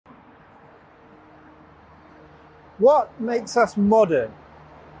What makes us modern?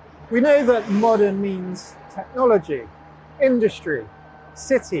 We know that modern means technology, industry,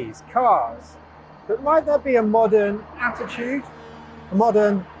 cities, cars. But might there be a modern attitude, a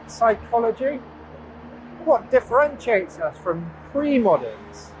modern psychology? What differentiates us from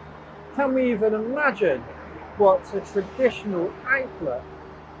pre-moderns? Can we even imagine what a traditional outlook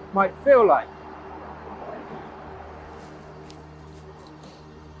might feel like?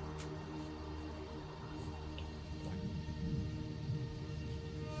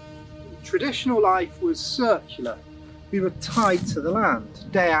 Traditional life was circular. We were tied to the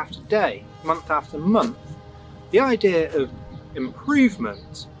land, day after day, month after month. The idea of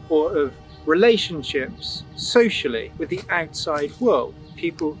improvement or of relationships socially with the outside world,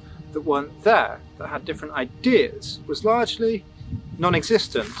 people that weren't there, that had different ideas, was largely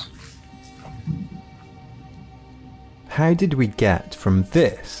non-existent. How did we get from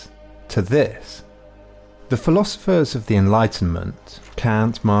this to this? The philosophers of the Enlightenment,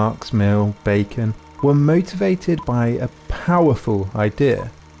 Kant, Marx, Mill, Bacon, were motivated by a powerful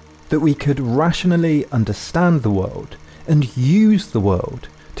idea that we could rationally understand the world and use the world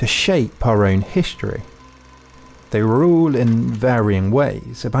to shape our own history. They were all in varying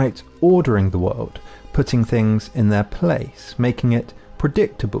ways about ordering the world, putting things in their place, making it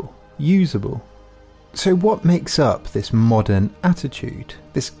predictable, usable. So what makes up this modern attitude,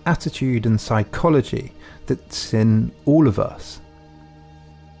 this attitude and psychology that's in all of us?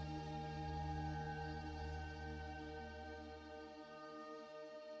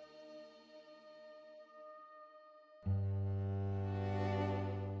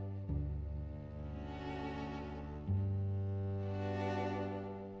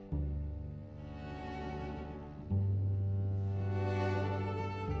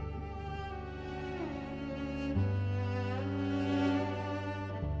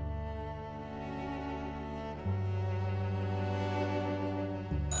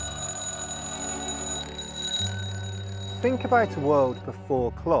 Think about a world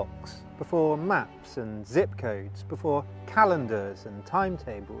before clocks, before maps and zip codes, before calendars and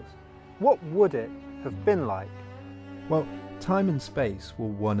timetables. What would it have been like? Well, time and space were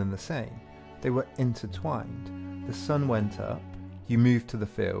one and the same. They were intertwined. The sun went up, you moved to the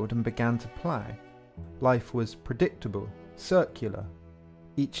field and began to plough. Life was predictable, circular.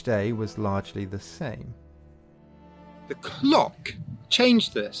 Each day was largely the same. The clock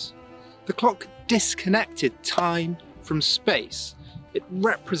changed this. The clock disconnected time from space. It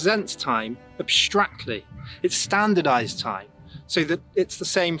represents time abstractly. It standardized time so that it's the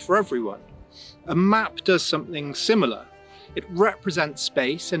same for everyone. A map does something similar. It represents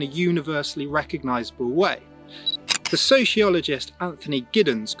space in a universally recognizable way. The sociologist Anthony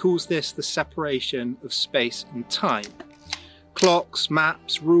Giddens calls this the separation of space and time. Clocks,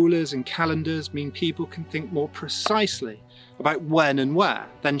 maps, rulers and calendars mean people can think more precisely about when and where,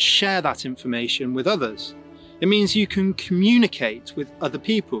 then share that information with others. It means you can communicate with other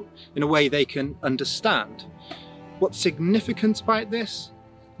people in a way they can understand. What's significant about this?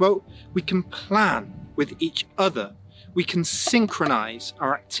 Well, we can plan with each other. We can synchronize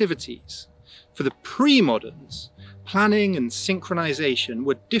our activities. For the pre-moderns, planning and synchronization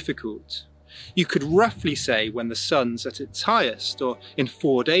were difficult. You could roughly say when the sun's at its highest or in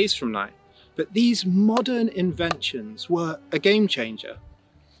 4 days from now. But these modern inventions were a game changer.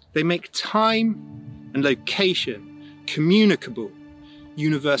 They make time and location communicable,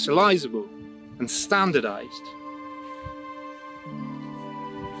 universalizable, and standardized.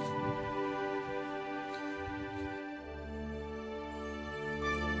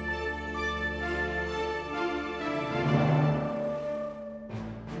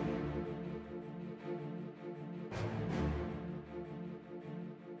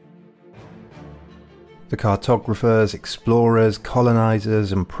 The cartographers, explorers,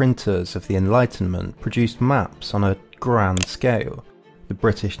 colonizers and printers of the Enlightenment produced maps on a grand scale. The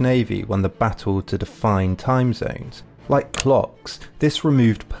British Navy won the battle to define time zones. Like clocks, this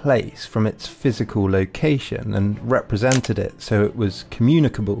removed place from its physical location and represented it so it was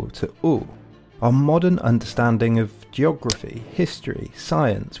communicable to all. Our modern understanding of geography, history,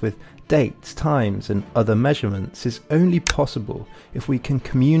 science with dates, times and other measurements is only possible if we can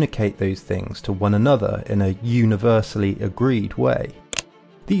communicate those things to one another in a universally agreed way.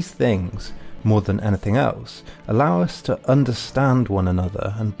 These things, more than anything else, allow us to understand one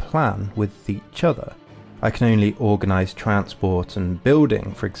another and plan with each other. I can only organise transport and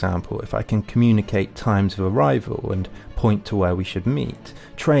building, for example, if I can communicate times of arrival and point to where we should meet.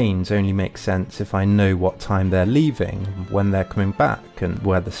 Trains only make sense if I know what time they're leaving, when they're coming back, and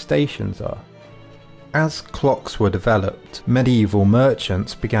where the stations are. As clocks were developed, medieval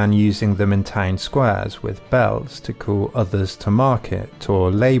merchants began using them in town squares with bells to call others to market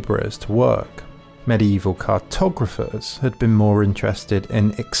or labourers to work. Medieval cartographers had been more interested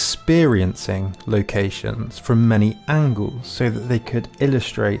in experiencing locations from many angles so that they could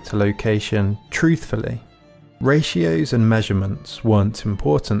illustrate a location truthfully. Ratios and measurements weren't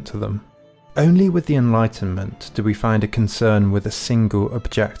important to them. Only with the Enlightenment do we find a concern with a single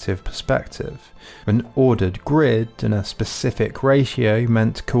objective perspective. An ordered grid and a specific ratio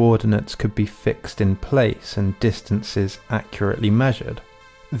meant coordinates could be fixed in place and distances accurately measured.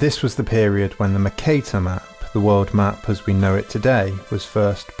 This was the period when the Mercator map, the world map as we know it today, was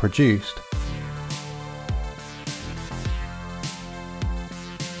first produced.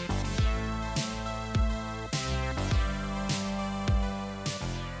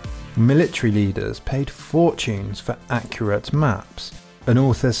 Military leaders paid fortunes for accurate maps. An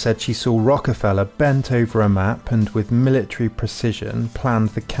author said she saw Rockefeller bent over a map and with military precision planned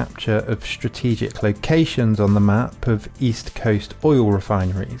the capture of strategic locations on the map of East Coast oil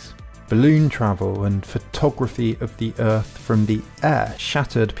refineries. Balloon travel and photography of the Earth from the air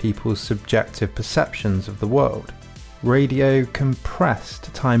shattered people's subjective perceptions of the world. Radio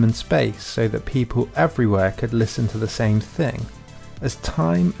compressed time and space so that people everywhere could listen to the same thing. As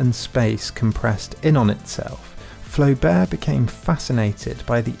time and space compressed in on itself, Flaubert became fascinated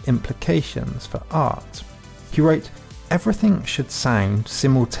by the implications for art. He wrote, "Everything should sound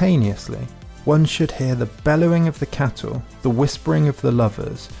simultaneously. One should hear the bellowing of the cattle, the whispering of the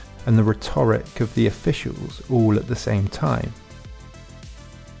lovers, and the rhetoric of the officials all at the same time."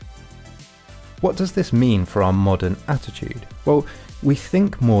 What does this mean for our modern attitude? Well, we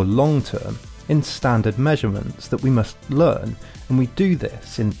think more long-term, in standard measurements that we must learn, and we do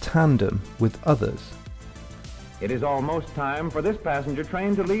this in tandem with others. It is almost time for this passenger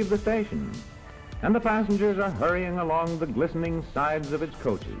train to leave the station, and the passengers are hurrying along the glistening sides of its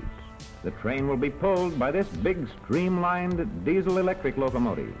coaches. The train will be pulled by this big streamlined diesel-electric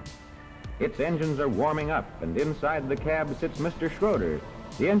locomotive. Its engines are warming up, and inside the cab sits Mr. Schroeder,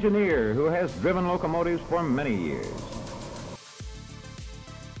 the engineer who has driven locomotives for many years.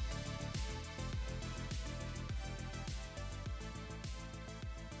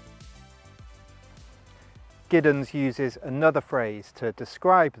 Giddens uses another phrase to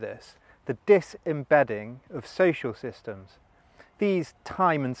describe this, the disembedding of social systems. These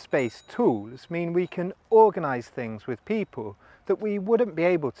time and space tools mean we can organise things with people that we wouldn't be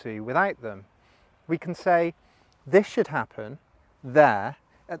able to without them. We can say, this should happen there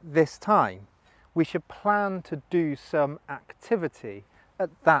at this time. We should plan to do some activity at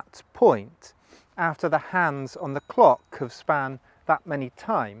that point after the hands on the clock have spanned that many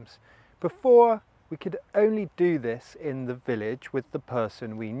times. Before, we could only do this in the village with the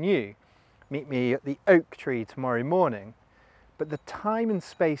person we knew. Meet me at the oak tree tomorrow morning. But the time and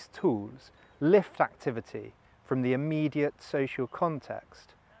space tools lift activity from the immediate social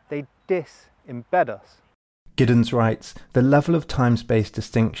context. They disembed us. Giddens writes, the level of time-space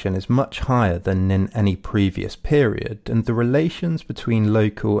distinction is much higher than in any previous period, and the relations between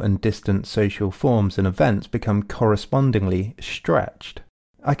local and distant social forms and events become correspondingly stretched.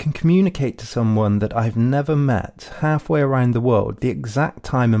 I can communicate to someone that I've never met halfway around the world the exact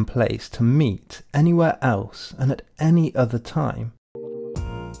time and place to meet anywhere else and at any other time.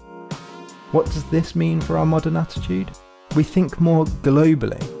 What does this mean for our modern attitude? We think more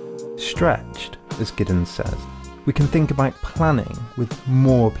globally, stretched, as Giddens says. We can think about planning with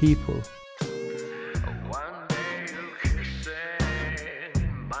more people.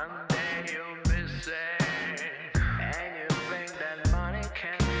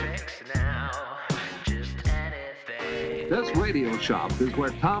 This radio shop is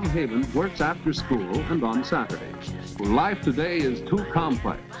where Tom Havens works after school and on Saturdays. Life today is too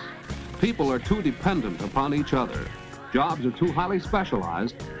complex. People are too dependent upon each other. Jobs are too highly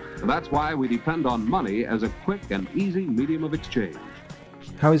specialized. And that's why we depend on money as a quick and easy medium of exchange.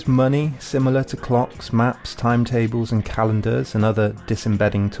 How is money similar to clocks, maps, timetables and calendars and other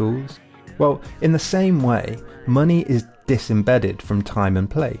disembedding tools? Well, in the same way, money is disembedded from time and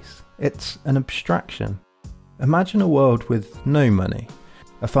place. It's an abstraction. Imagine a world with no money.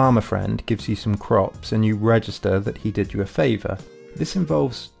 A farmer friend gives you some crops and you register that he did you a favour. This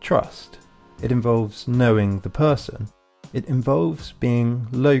involves trust. It involves knowing the person. It involves being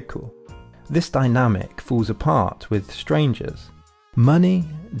local. This dynamic falls apart with strangers. Money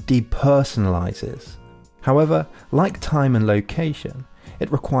depersonalizes. However, like time and location,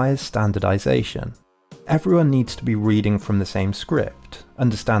 it requires standardization. Everyone needs to be reading from the same script,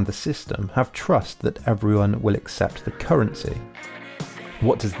 understand the system, have trust that everyone will accept the currency.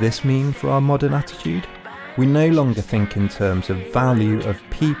 What does this mean for our modern attitude? We no longer think in terms of value of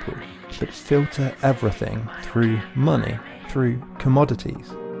people, but filter everything through money, through commodities.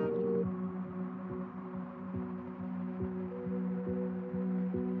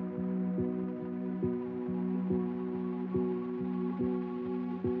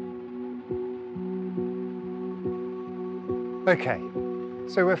 Okay,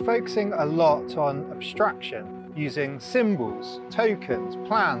 so we're focusing a lot on abstraction, using symbols, tokens,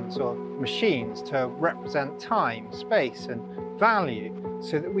 plans or machines to represent time, space and value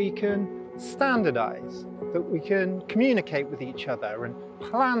so that we can standardize, that we can communicate with each other and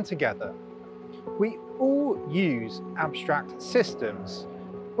plan together. We all use abstract systems.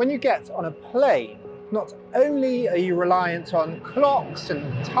 When you get on a plane, not only are you reliant on clocks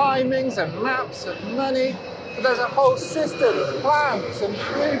and timings and maps and money, but there's a whole system of plans and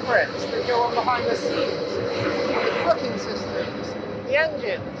blueprints that go on behind the scenes. The booking systems, the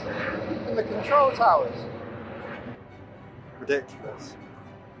engines, and the control towers. Ridiculous.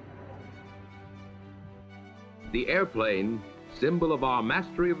 The airplane, symbol of our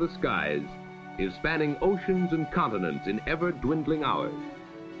mastery of the skies, is spanning oceans and continents in ever-dwindling hours,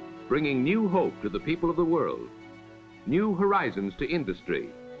 bringing new hope to the people of the world, new horizons to industry,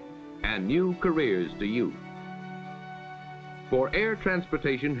 and new careers to youth. For air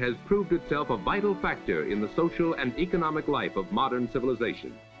transportation has proved itself a vital factor in the social and economic life of modern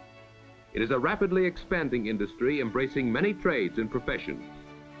civilization. It is a rapidly expanding industry embracing many trades and professions,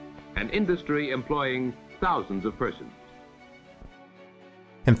 an industry employing thousands of persons.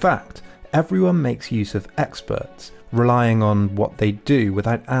 In fact, everyone makes use of experts, relying on what they do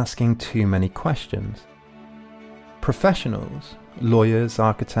without asking too many questions. Professionals, lawyers,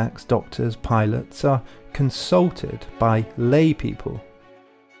 architects, doctors, pilots, are consulted by lay people.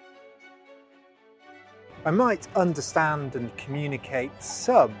 I might understand and communicate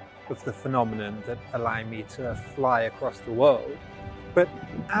some of the phenomenon that allow me to fly across the world, but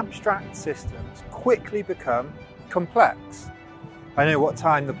abstract systems quickly become complex. I know what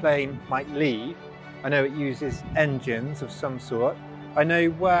time the plane might leave, I know it uses engines of some sort, I know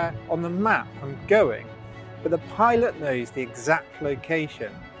where on the map I'm going, but the pilot knows the exact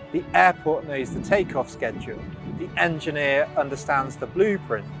location, the airport knows the takeoff schedule, the engineer understands the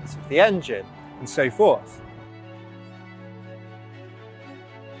blueprints of the engine, and so forth.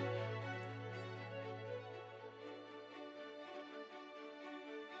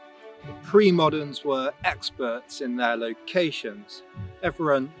 The pre-moderns were experts in their locations.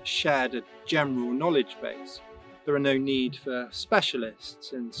 Everyone shared a general knowledge base. There are no need for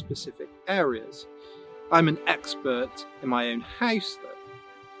specialists in specific areas. I'm an expert in my own house though.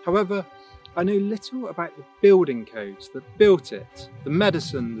 However, I know little about the building codes that built it, the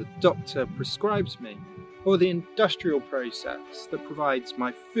medicine the doctor prescribes me, or the industrial process that provides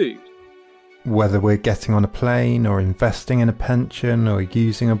my food. Whether we're getting on a plane or investing in a pension or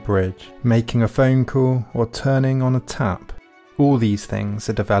using a bridge, making a phone call or turning on a tap, all these things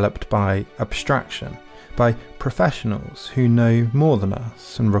are developed by abstraction, by professionals who know more than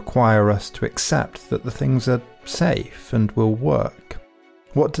us and require us to accept that the things are safe and will work.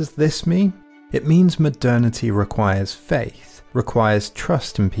 What does this mean? It means modernity requires faith, requires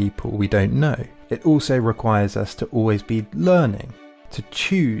trust in people we don't know. It also requires us to always be learning, to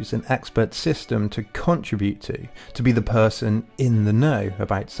choose an expert system to contribute to be the person in the know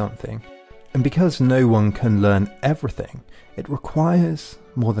about something. And because no one can learn everything, it requires,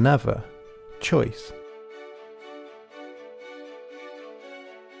 more than ever, choice.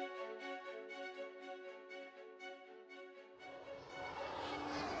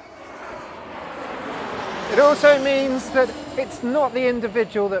 It also means that it's not the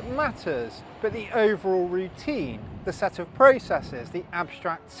individual that matters, but the overall routine, the set of processes, the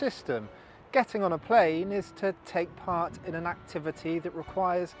abstract system. Getting on a plane is to take part in an activity that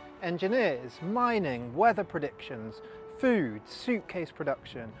requires engineers, mining, weather predictions, food, suitcase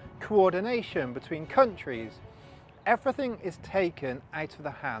production, coordination between countries. Everything is taken out of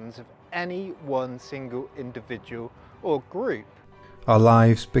the hands of any one single individual or group. Our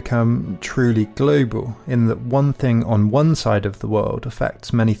lives become truly global in that one thing on one side of the world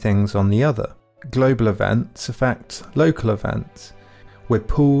affects many things on the other. Global events affect local events. We're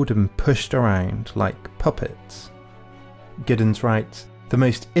pulled and pushed around like puppets. Giddens writes, the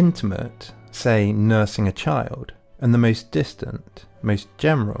most intimate, say nursing a child, and the most distant, most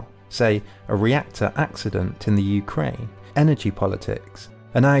general, say a reactor accident in the Ukraine, energy politics,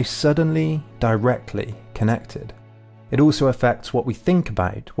 are now suddenly directly connected. It also affects what we think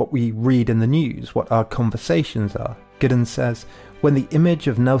about, what we read in the news, what our conversations are. Giddens says, when the image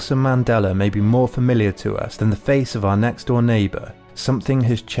of Nelson Mandela may be more familiar to us than the face of our next door neighbour, Something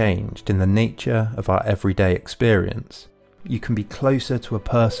has changed in the nature of our everyday experience. You can be closer to a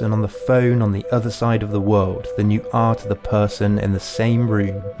person on the phone on the other side of the world than you are to the person in the same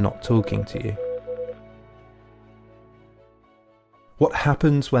room not talking to you. What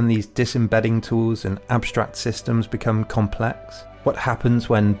happens when these disembedding tools and abstract systems become complex? What happens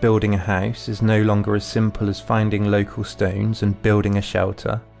when building a house is no longer as simple as finding local stones and building a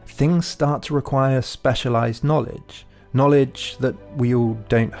shelter? Things start to require specialised knowledge that we all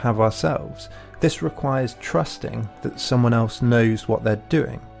don't have ourselves. This requires trusting that someone else knows what they're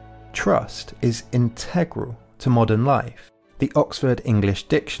doing. Trust is integral to modern life. The Oxford English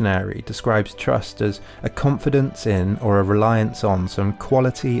Dictionary describes trust as a confidence in or a reliance on some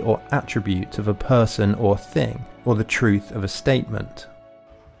quality or attribute of a person or thing, or the truth of a statement.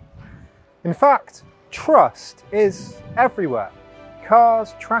 In fact, trust is everywhere.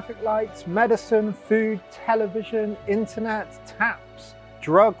 Cars, traffic lights, medicine, food, television, internet, taps,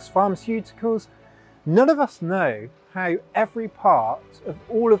 drugs, pharmaceuticals. None of us know how every part of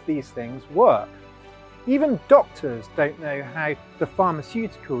all of these things work. Even doctors don't know how the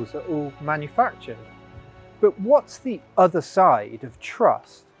pharmaceuticals are all manufactured. But what's the other side of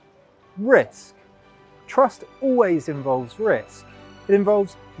trust? Risk. Trust always involves risk. It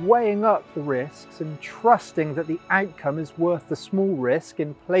involves weighing up the risks and trusting that the outcome is worth the small risk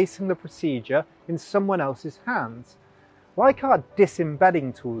in placing the procedure in someone else's hands. Like our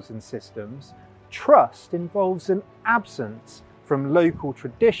disembedding tools and systems, trust involves an absence from local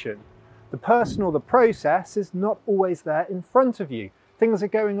tradition. The person or the process is not always there in front of you. Things are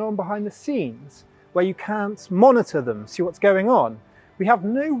going on behind the scenes where you can't monitor them, see what's going on. We have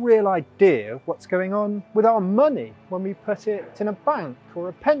no real idea what's going on with our money when we put it in a bank or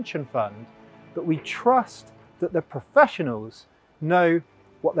a pension fund, but we trust that the professionals know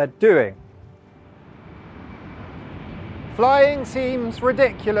what they're doing. Flying seems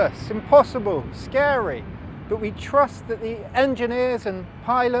ridiculous, impossible, scary, but we trust that the engineers and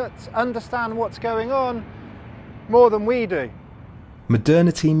pilots understand what's going on more than we do.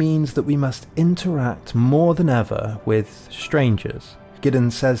 Modernity means that we must interact more than ever with strangers.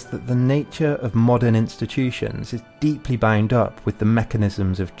 Giddens says that the nature of modern institutions is deeply bound up with the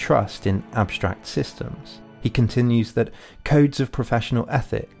mechanisms of trust in abstract systems. He continues that codes of professional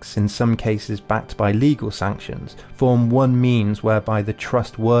ethics, in some cases backed by legal sanctions, form one means whereby the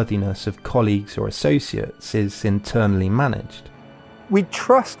trustworthiness of colleagues or associates is internally managed. We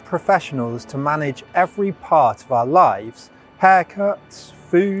trust professionals to manage every part of our lives: haircuts,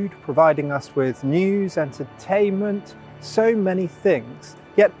 food, providing us with news, entertainment, so many things.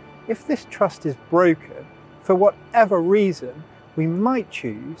 Yet, if this trust is broken, for whatever reason, we might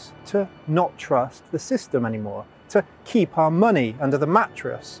choose to not trust the system anymore, to keep our money under the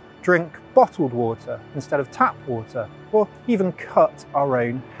mattress, drink bottled water instead of tap water, or even cut our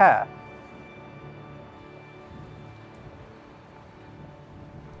own hair.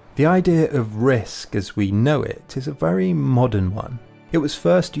 The idea of risk as we know it is a very modern one. It was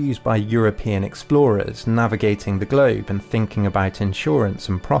first used by European explorers navigating the globe and thinking about insurance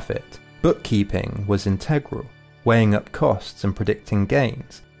and profit. Bookkeeping was integral. Weighing up costs and predicting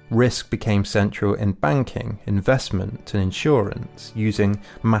gains. Risk became central in banking, investment and insurance, using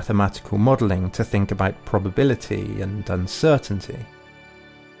mathematical modelling to think about probability and uncertainty.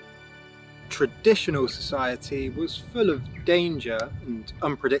 Traditional society was full of danger and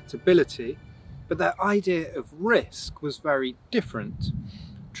unpredictability, but their idea of risk was very different.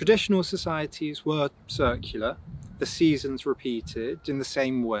 Traditional societies were circular, the seasons repeated in the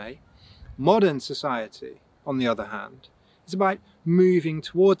same way. Modern society, on the other hand, is about moving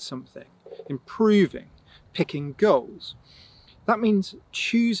towards something, improving, picking goals. That means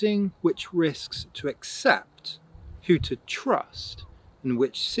choosing which risks to accept, who to trust, and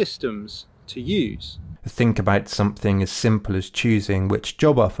which systems to use. Think about something as simple as choosing which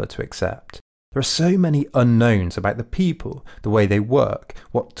job offer to accept. There are so many unknowns about the people, the way they work,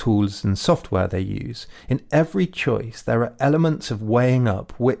 what tools and software they use. In every choice, there are elements of weighing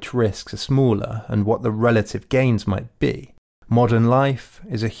up which risks are smaller and what the relative gains might be. Modern life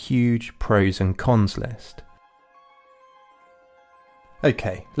is a huge pros and cons list.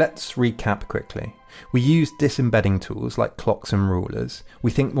 Okay, let's recap quickly. We use disembedding tools like clocks and rulers.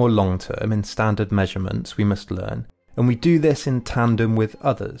 We think more long-term in standard measurements we must learn, and we do this in tandem with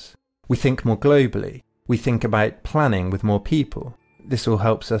others. We think more globally. We think about planning with more people. This all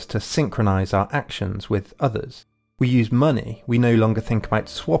helps us to synchronise our actions with others. We use money. We no longer think about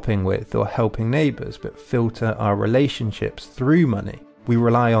swapping with or helping neighbours, but filter our relationships through money. We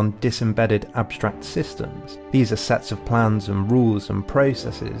rely on disembedded abstract systems. These are sets of plans and rules and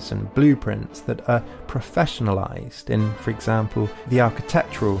processes and blueprints that are professionalized in, for example, the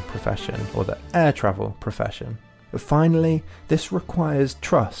architectural profession or the air travel profession. But finally, this requires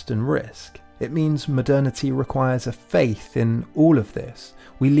trust and risk. It means modernity requires a faith in all of this.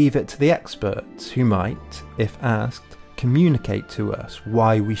 We leave it to the experts who might, if asked, communicate to us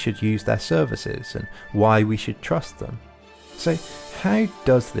why we should use their services and why we should trust them. So, how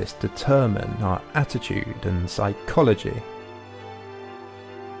does this determine our attitude and psychology?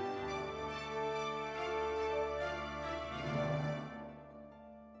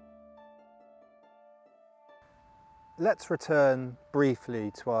 Let's return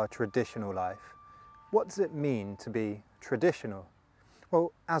briefly to our traditional life. What does it mean to be traditional?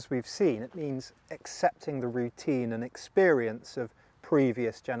 Well, as we've seen, it means accepting the routine and experience of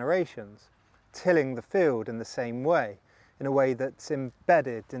previous generations, tilling the field in the same way, in a way that's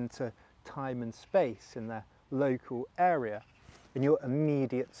embedded into time and space in their local area, in your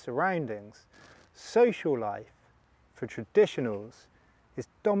immediate surroundings. Social life, for traditionals, is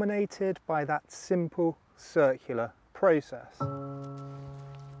dominated by that simple circular process.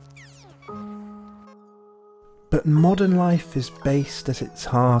 But modern life is based at its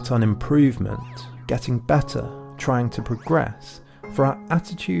heart on improvement, getting better, trying to progress. For our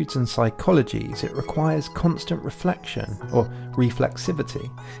attitudes and psychologies, it requires constant reflection or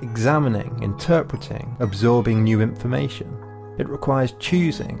reflexivity, examining, interpreting, absorbing new information. It requires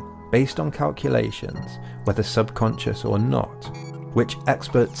choosing, based on calculations, whether subconscious or not, which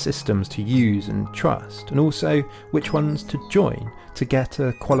expert systems to use and trust, and also which ones to join to get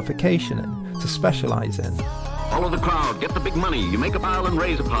a qualification in, to specialise in. Follow the crowd, get the big money. You make a pile and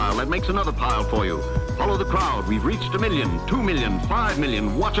raise a pile, that makes another pile for you. Follow the crowd, we've reached 1 million, 2 million, 5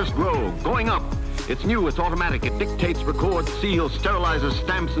 million, watch us grow, going up. It's new, it's automatic, it dictates, records, seals, sterilizes,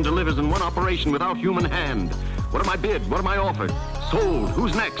 stamps, and delivers in one operation without human hand. What am I bid? What am I offered? Sold,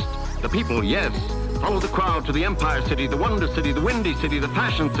 who's next? The people, yes. Follow the crowd to the Empire City, the Wonder City, the Windy City, the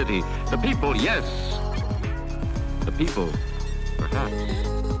Fashion City. The people, yes. The people, perhaps.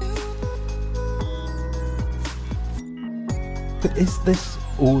 But is this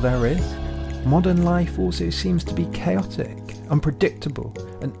all there is? Modern life also seems to be chaotic, unpredictable,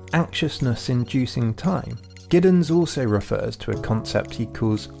 and anxiousness-inducing time. Giddens also refers to a concept he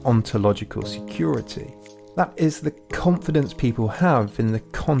calls ontological security. That is the confidence people have in the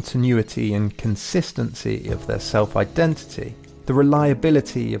continuity and consistency of their self-identity, the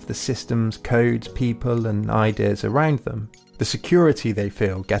reliability of the systems, codes, people, and ideas around them, the security they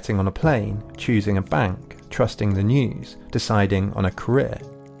feel getting on a plane, choosing a bank, trusting the news, deciding on a career.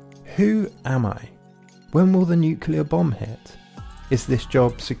 Who am I? When will the nuclear bomb hit? Is this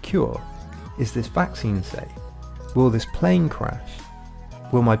job secure? Is this vaccine safe? Will this plane crash?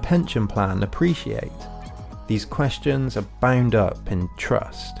 Will my pension plan appreciate? These questions are bound up in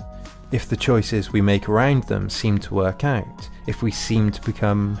trust. If the choices we make around them seem to work out, if we seem to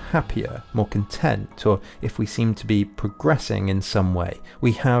become happier, more content, or if we seem to be progressing in some way,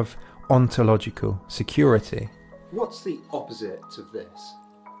 we have ontological security. What's the opposite of this?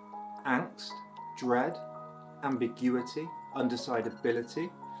 Angst, dread, ambiguity,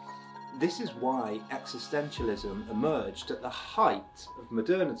 undecidability. This is why existentialism emerged at the height of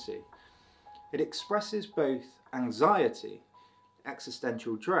modernity. It expresses both anxiety,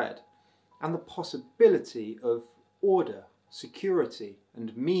 existential dread, and the possibility of order, security,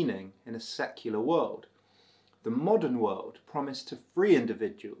 and meaning in a secular world. The modern world promised to free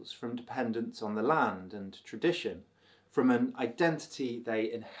individuals from dependence on the land and tradition, from an identity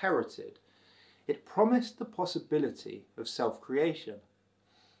they inherited. It promised the possibility of self-creation.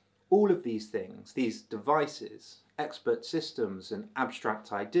 All of these things, these devices, expert systems and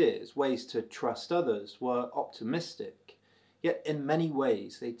abstract ideas, ways to trust others, were optimistic. Yet in many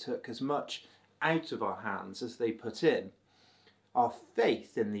ways they took as much out of our hands as they put in. Our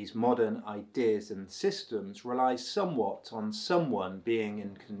faith in these modern ideas and systems relies somewhat on someone being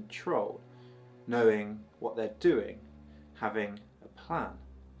in control, knowing what they're doing, having a plan.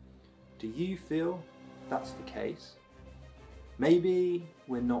 Do you feel that's the case? Maybe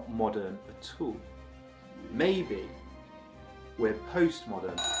we're not modern at all. Maybe we're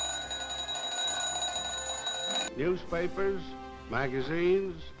postmodern. Newspapers,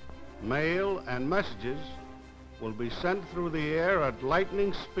 magazines, mail, and messages will be sent through the air at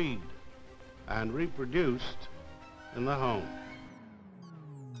lightning speed and reproduced in the home.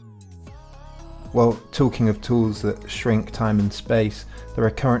 Well, talking of tools that shrink time and space, there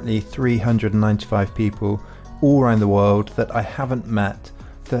are currently 395 people all around the world that I haven't met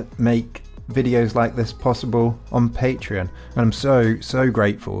that make videos like this possible on Patreon, and I'm so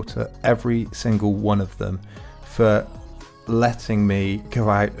grateful to every single one of them for letting me go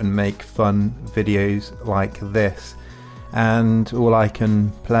out and make fun videos like this. And all I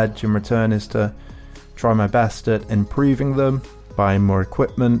can pledge in return is to try my best at improving them, buying more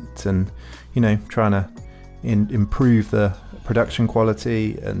equipment, and trying to improve the production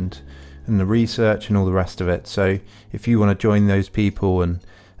quality and the research and all the rest of it. So if you want to join those people and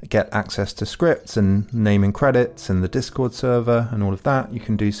get access to scripts and naming credits and the Discord server and all of that, you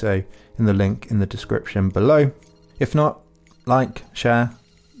can do so in the link in the description below. If not, like, share,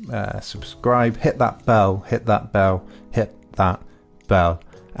 subscribe, hit that bell,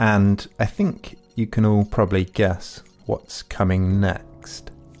 and I think you can all probably guess what's coming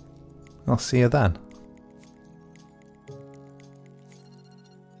next. I'll see you then.